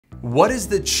What is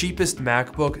the cheapest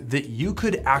MacBook that you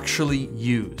could actually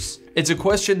use? It's a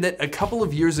question that a couple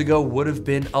of years ago would have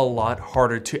been a lot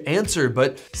harder to answer,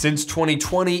 but since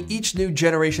 2020, each new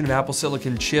generation of Apple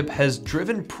Silicon chip has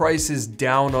driven prices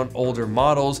down on older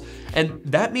models, and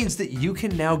that means that you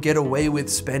can now get away with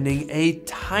spending a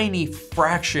tiny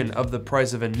fraction of the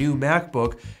price of a new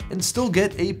MacBook and still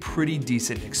get a pretty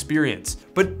decent experience.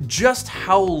 But just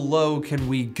how low can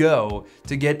we go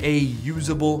to get a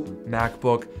usable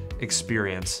MacBook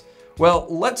experience? Well,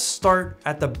 let's start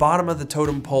at the bottom of the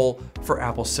totem pole for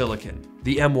Apple Silicon,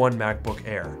 the M1 MacBook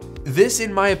Air. This,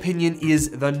 in my opinion, is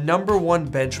the #1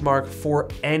 benchmark for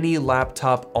any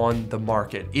laptop on the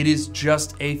market. It is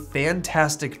just a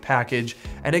fantastic package,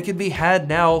 and it can be had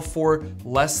now for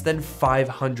less than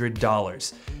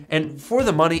 $500. And for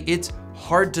the money, it's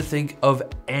hard to think of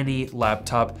any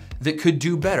laptop that could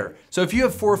do better. So if you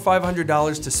have $400 or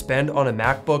 $500 to spend on a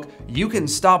MacBook, you can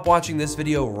stop watching this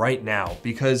video right now,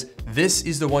 because this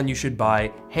is the one you should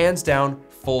buy, hands down,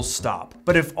 full stop.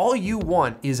 But if all you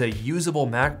want is a usable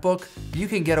MacBook, you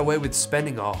can get away with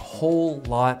spending a whole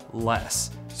lot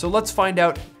less. So let's find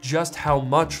out just how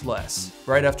much less,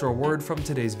 right after a word from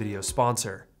today's video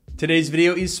sponsor. Today's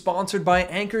video is sponsored by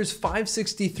Anker's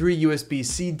 563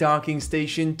 USB-C docking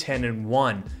station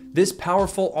 10-in-1. This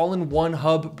powerful all-in-one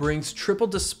hub brings triple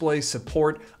display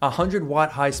support,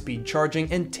 100-watt high-speed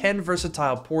charging, and 10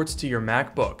 versatile ports to your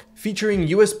MacBook. Featuring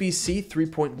USB-C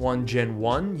 3.1 Gen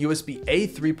 1, USB-A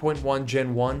 3.1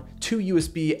 Gen 1, 2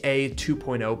 USB-A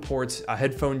 2.0 ports, a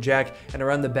headphone jack, and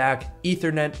around the back,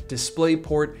 Ethernet,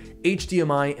 DisplayPort,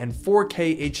 HDMI, and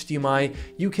 4K HDMI,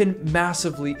 you can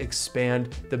massively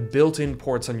expand the built-in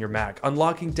ports on your Mac,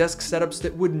 unlocking desk setups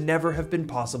that would never have been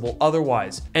possible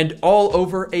otherwise, and all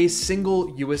over a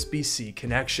single USB-C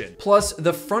connection. Plus,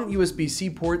 the front USB-C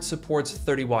port supports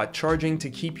 30-watt charging to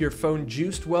keep your phone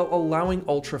juiced while allowing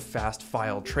ultra-fast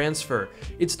file transfer.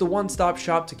 It's the one-stop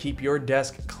shop to keep your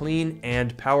desk clean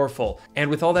and powerful. And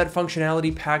with all that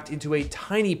functionality packed into a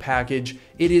tiny package,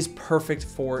 it is perfect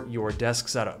for your desk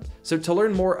setup. So to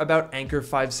learn more about Anker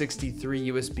 563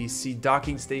 USB-C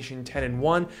docking station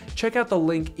 10-in-1, check out the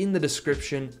link in the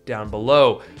description down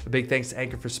below. A big thanks to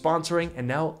Anker for sponsoring, and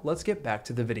now let's get back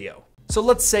to the video. So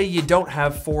let's say you don't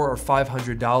have $400 or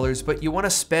 $500, but you want to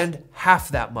spend half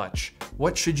that much.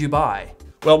 What should you buy?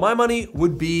 Well, my money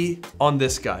would be on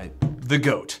this guy, the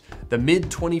GOAT, the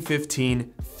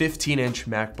mid-2015 15-inch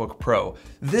MacBook Pro.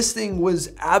 This thing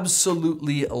was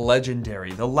absolutely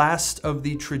legendary, the last of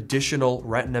the traditional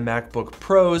Retina MacBook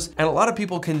Pros, and a lot of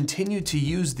people continue to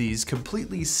use these,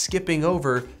 completely skipping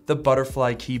over the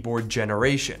butterfly keyboard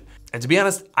generation. And to be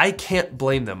honest, I can't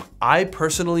blame them. I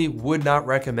personally would not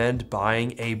recommend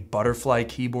buying a butterfly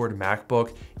keyboard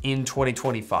MacBook in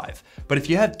 2025. But if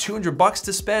you have $200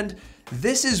 to spend,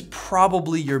 this is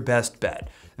probably your best bet.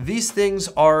 These things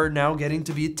are now getting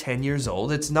to be 10 years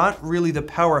old. It's not really the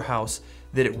powerhouse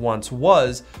that it once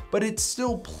was, but it's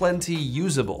still plenty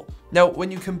usable. Now,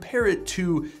 when you compare it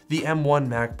to the M1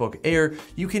 MacBook Air,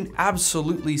 you can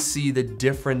absolutely see the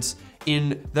difference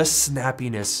in the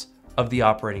snappiness of the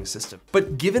operating system.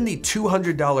 But given the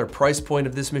 $200 price point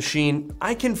of this machine,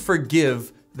 I can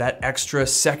forgive that extra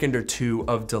second or two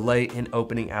of delay in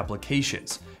opening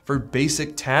applications. For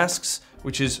basic tasks,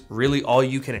 which is really all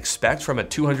you can expect from a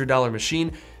 $200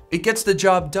 machine, it gets the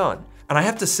job done. And I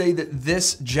have to say that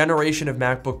this generation of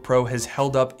MacBook Pro has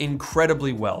held up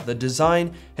incredibly well. The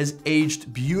design has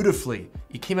aged beautifully.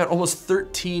 It came out almost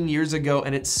 13 years ago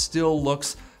and it still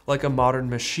looks like a modern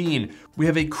machine. We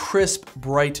have a crisp,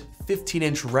 bright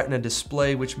 15-inch Retina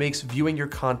display, which makes viewing your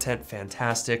content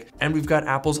fantastic. And we've got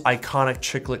Apple's iconic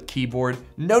chiclet keyboard.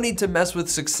 No need to mess with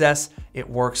success. It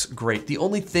works great. The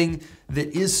only thing that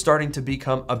is starting to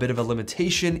become a bit of a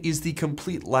limitation is the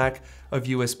complete lack of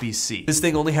USB-C. This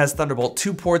thing only has Thunderbolt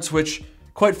 2 ports, which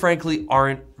quite frankly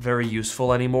aren't very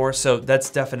useful anymore, so that's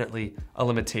definitely a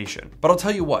limitation. But I'll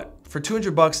tell you what, for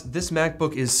 $200, this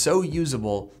MacBook is so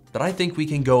usable that I think we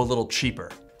can go a little cheaper.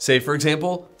 Say, for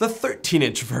example, the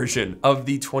 13-inch version of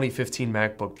the 2015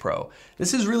 MacBook Pro.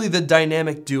 This is really the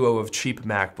dynamic duo of cheap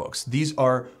MacBooks. These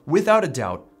are, without a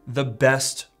doubt, the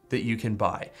best that you can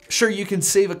buy. Sure, you can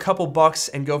save a couple bucks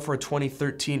and go for a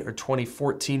 2013 or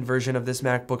 2014 version of this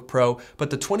MacBook Pro,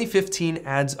 but the 2015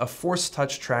 adds a Force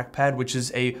Touch trackpad, which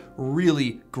is a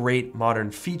really great modern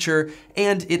feature,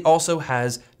 and it also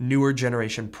has newer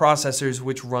generation processors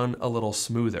which run a little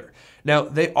smoother. Now,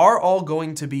 they are all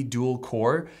going to be dual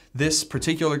core. This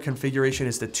particular configuration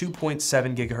is the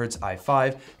 2.7 gigahertz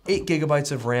i5, 8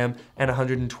 gigabytes of RAM, and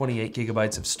 128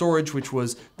 gigabytes of storage, which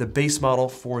was the base model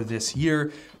for this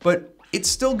year. But it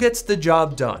still gets the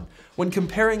job done. When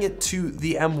comparing it to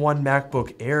the M1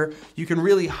 MacBook Air, you can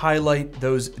really highlight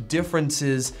those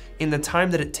differences in the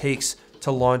time that it takes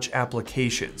to launch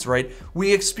applications, right?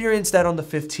 We experienced that on the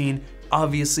 15.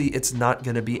 Obviously, it's not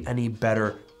gonna be any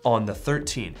better on the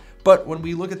 13. But when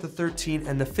we look at the 13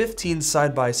 and the 15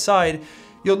 side by side,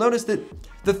 you'll notice that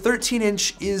the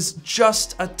 13-inch is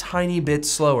just a tiny bit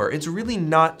slower. It's really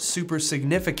not super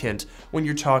significant when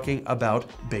you're talking about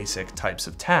basic types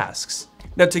of tasks.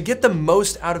 Now, to get the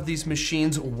most out of these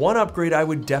machines, one upgrade I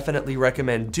would definitely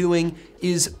recommend doing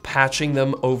is patching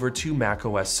them over to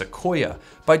macOS Sequoia.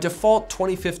 By default,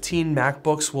 2015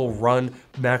 MacBooks will run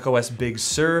macOS Big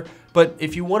Sur, but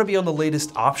if you want to be on the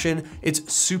latest option,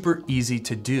 it's super easy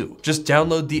to do. Just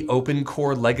download the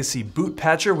OpenCore Legacy Boot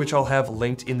Patcher, which I'll have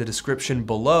linked in the description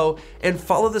below, and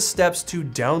follow the steps to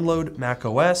download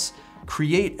macOS,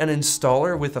 create an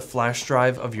installer with a flash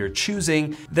drive of your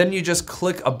choosing, then you just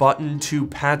click a button to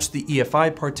patch the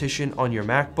EFI partition on your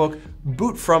MacBook,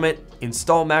 boot from it,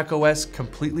 install macOS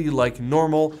completely like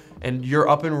normal, and you're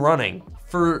up and running.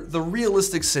 For the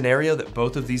realistic scenario that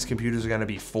both of these computers are gonna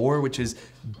be for, which is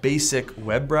basic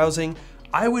web browsing,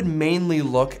 I would mainly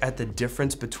look at the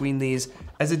difference between these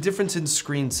as a difference in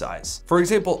screen size. For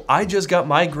example, I just got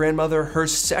my grandmother her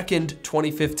second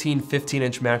 2015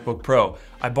 15-inch MacBook Pro.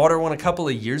 I bought her one a couple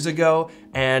of years ago,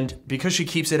 and because she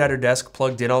keeps it at her desk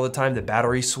plugged in all the time, the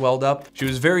battery swelled up. She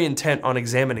was very intent on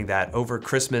examining that over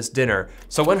Christmas dinner.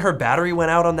 So when her battery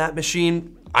went out on that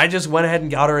machine, I just went ahead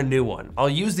and got her a new one. I'll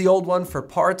use the old one for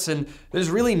parts, and there's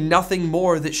really nothing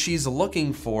more that she's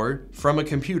looking for from a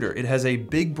computer. It has a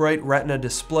big bright Retina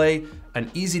display, an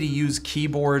easy to use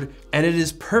keyboard, and it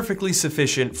is perfectly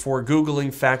sufficient for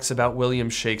Googling facts about William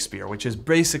Shakespeare, which is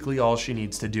basically all she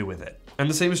needs to do with it. And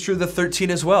the same is true of the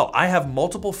 13 as well. I have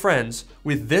multiple friends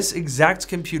with this exact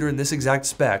computer and this exact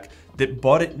spec that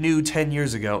bought it new 10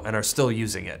 years ago and are still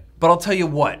using it. But I'll tell you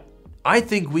what, I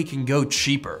think we can go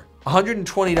cheaper.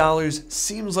 $120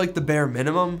 seems like the bare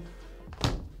minimum,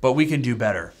 but we can do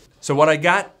better. So what I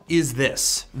got is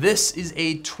this. This is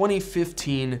a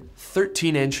 2015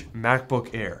 13-inch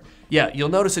MacBook Air. Yeah, you'll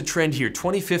notice a trend here.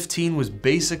 2015 was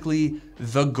basically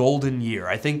the golden year.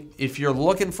 I think if you're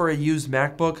looking for a used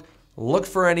MacBook, look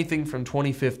for anything from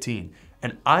 2015.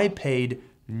 And I paid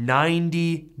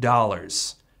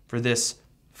 $90 for this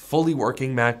fully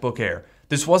working MacBook Air.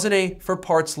 This wasn't a for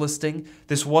parts listing.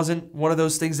 This wasn't one of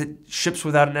those things that ships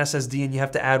without an SSD and you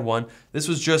have to add one. This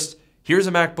was just, here's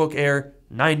a MacBook Air,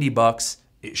 90 bucks.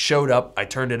 It showed up, I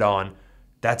turned it on.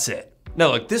 That's it.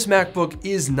 Now look, this MacBook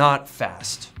is not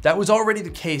fast. That was already the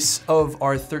case of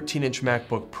our 13-inch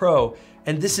MacBook Pro,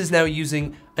 and this is now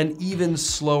using an even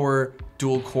slower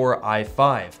dual-core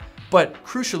i5. But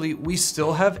crucially, we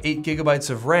still have 8 gigabytes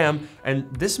of RAM, and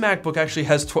this MacBook actually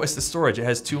has twice the storage. It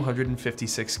has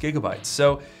 256 gigabytes.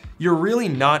 So you're really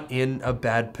not in a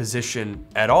bad position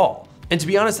at all. And to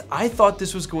be honest, I thought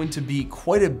this was going to be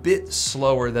quite a bit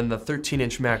slower than the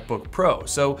 13-inch MacBook Pro.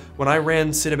 So when I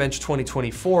ran Cinebench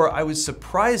 2024, I was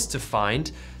surprised to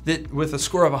find that with a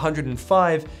score of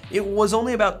 105, it was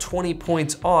only about 20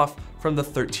 points off from the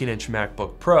 13-inch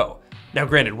MacBook Pro. Now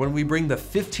granted, when we bring the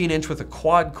 15-inch with a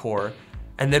quad core,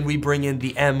 and then we bring in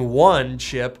the M1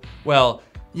 chip, well,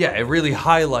 yeah, it really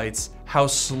highlights how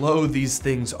slow these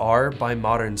things are by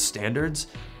modern standards.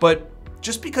 But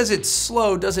just because it's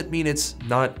slow doesn't mean it's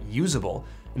not usable.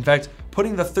 In fact,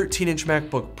 putting the 13-inch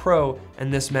MacBook Pro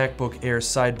and this MacBook Air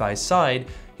side by side,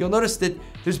 you'll notice that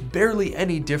there's barely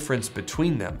any difference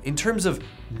between them. In terms of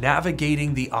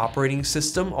navigating the operating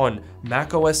system on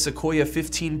macOS Sequoia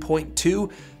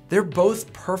 15.2, they're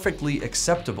both perfectly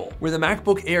acceptable. Where the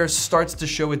MacBook Air starts to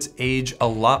show its age a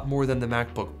lot more than the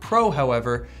MacBook Pro,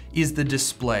 however, is the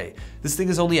display. This thing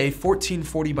is only a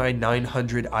 1440 by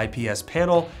 900 IPS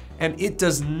panel, and it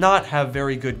does not have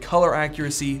very good color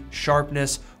accuracy,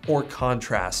 sharpness, or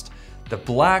contrast. The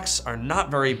blacks are not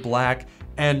very black,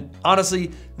 and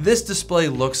honestly, this display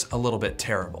looks a little bit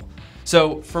terrible.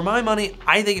 So for my money,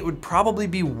 I think it would probably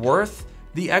be worth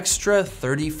the extra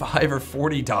 $35 or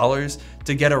 $40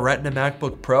 to get a Retina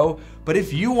MacBook Pro. But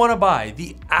if you want to buy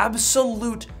the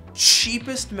absolute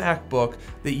cheapest MacBook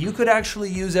that you could actually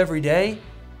use every day,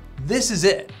 this is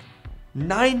it.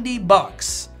 90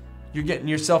 bucks. You're getting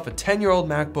yourself a 10-year-old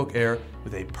MacBook Air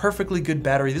with a perfectly good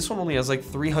battery. This one only has like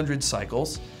 300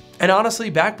 cycles. And honestly,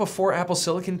 back before Apple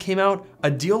Silicon came out, a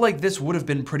deal like this would have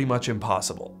been pretty much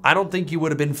impossible. I don't think you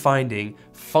would have been finding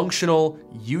functional,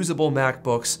 usable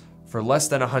MacBooks for less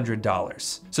than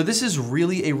 $100. So this is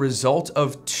really a result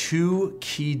of two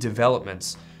key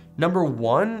developments. Number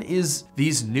one is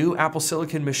these new Apple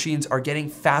Silicon machines are getting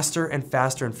faster and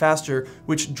faster and faster,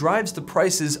 which drives the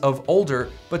prices of older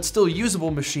but still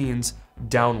usable machines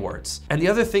downwards. And the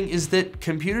other thing is that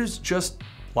computers just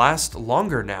last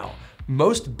longer now.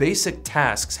 Most basic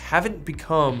tasks haven't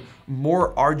become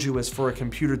more arduous for a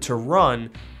computer to run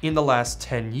in the last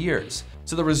 10 years.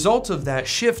 So the result of that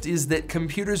shift is that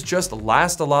computers just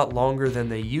last a lot longer than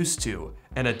they used to.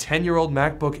 And a 10-year-old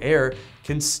MacBook Air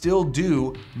can still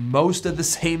do most of the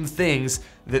same things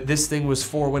that this thing was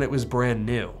for when it was brand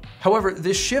new. However,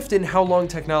 this shift in how long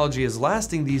technology is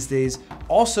lasting these days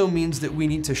also means that we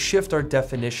need to shift our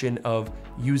definition of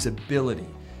usability.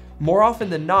 More often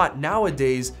than not,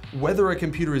 nowadays, whether a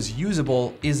computer is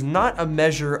usable is not a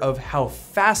measure of how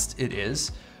fast it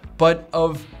is, but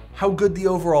of how good the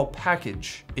overall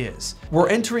package is. We're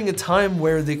entering a time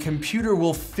where the computer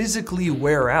will physically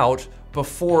wear out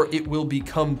before it will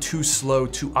become too slow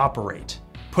to operate.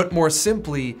 Put more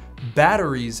simply,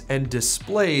 batteries and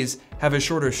displays have a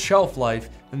shorter shelf life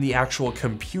than the actual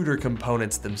computer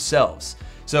components themselves.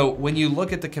 So when you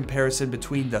look at the comparison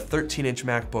between the 13-inch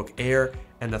MacBook Air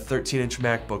and the 13-inch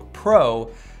MacBook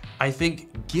Pro, I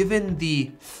think given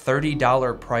the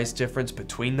 $30 price difference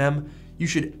between them, you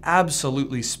should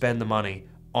absolutely spend the money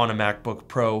on a MacBook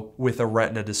Pro with a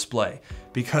Retina display,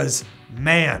 because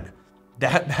man,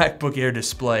 that MacBook Air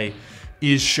display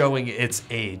is showing its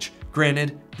age.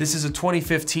 Granted, this is a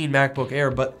 2015 MacBook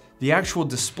Air, but the actual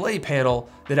display panel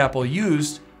that Apple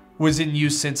used was in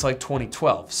use since like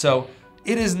 2012. So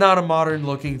it is not a modern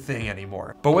looking thing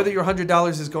anymore. But whether your $100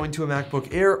 is going to a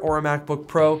MacBook Air or a MacBook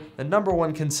Pro, the number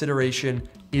one consideration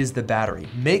is the battery.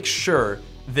 Make sure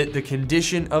that the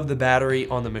condition of the battery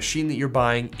on the machine that you're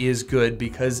buying is good,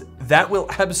 because that will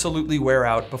absolutely wear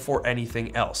out before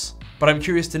anything else. But I'm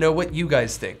curious to know what you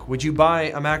guys think. Would you buy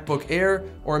a MacBook Air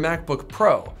or a MacBook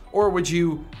Pro? Or would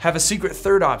you have a secret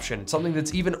third option, something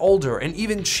that's even older and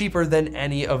even cheaper than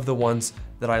any of the ones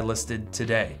that I listed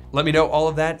today? Let me know all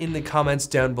of that in the comments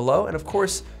down below. And of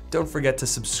course, don't forget to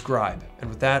subscribe. And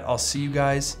with that, I'll see you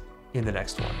guys in the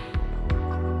next one.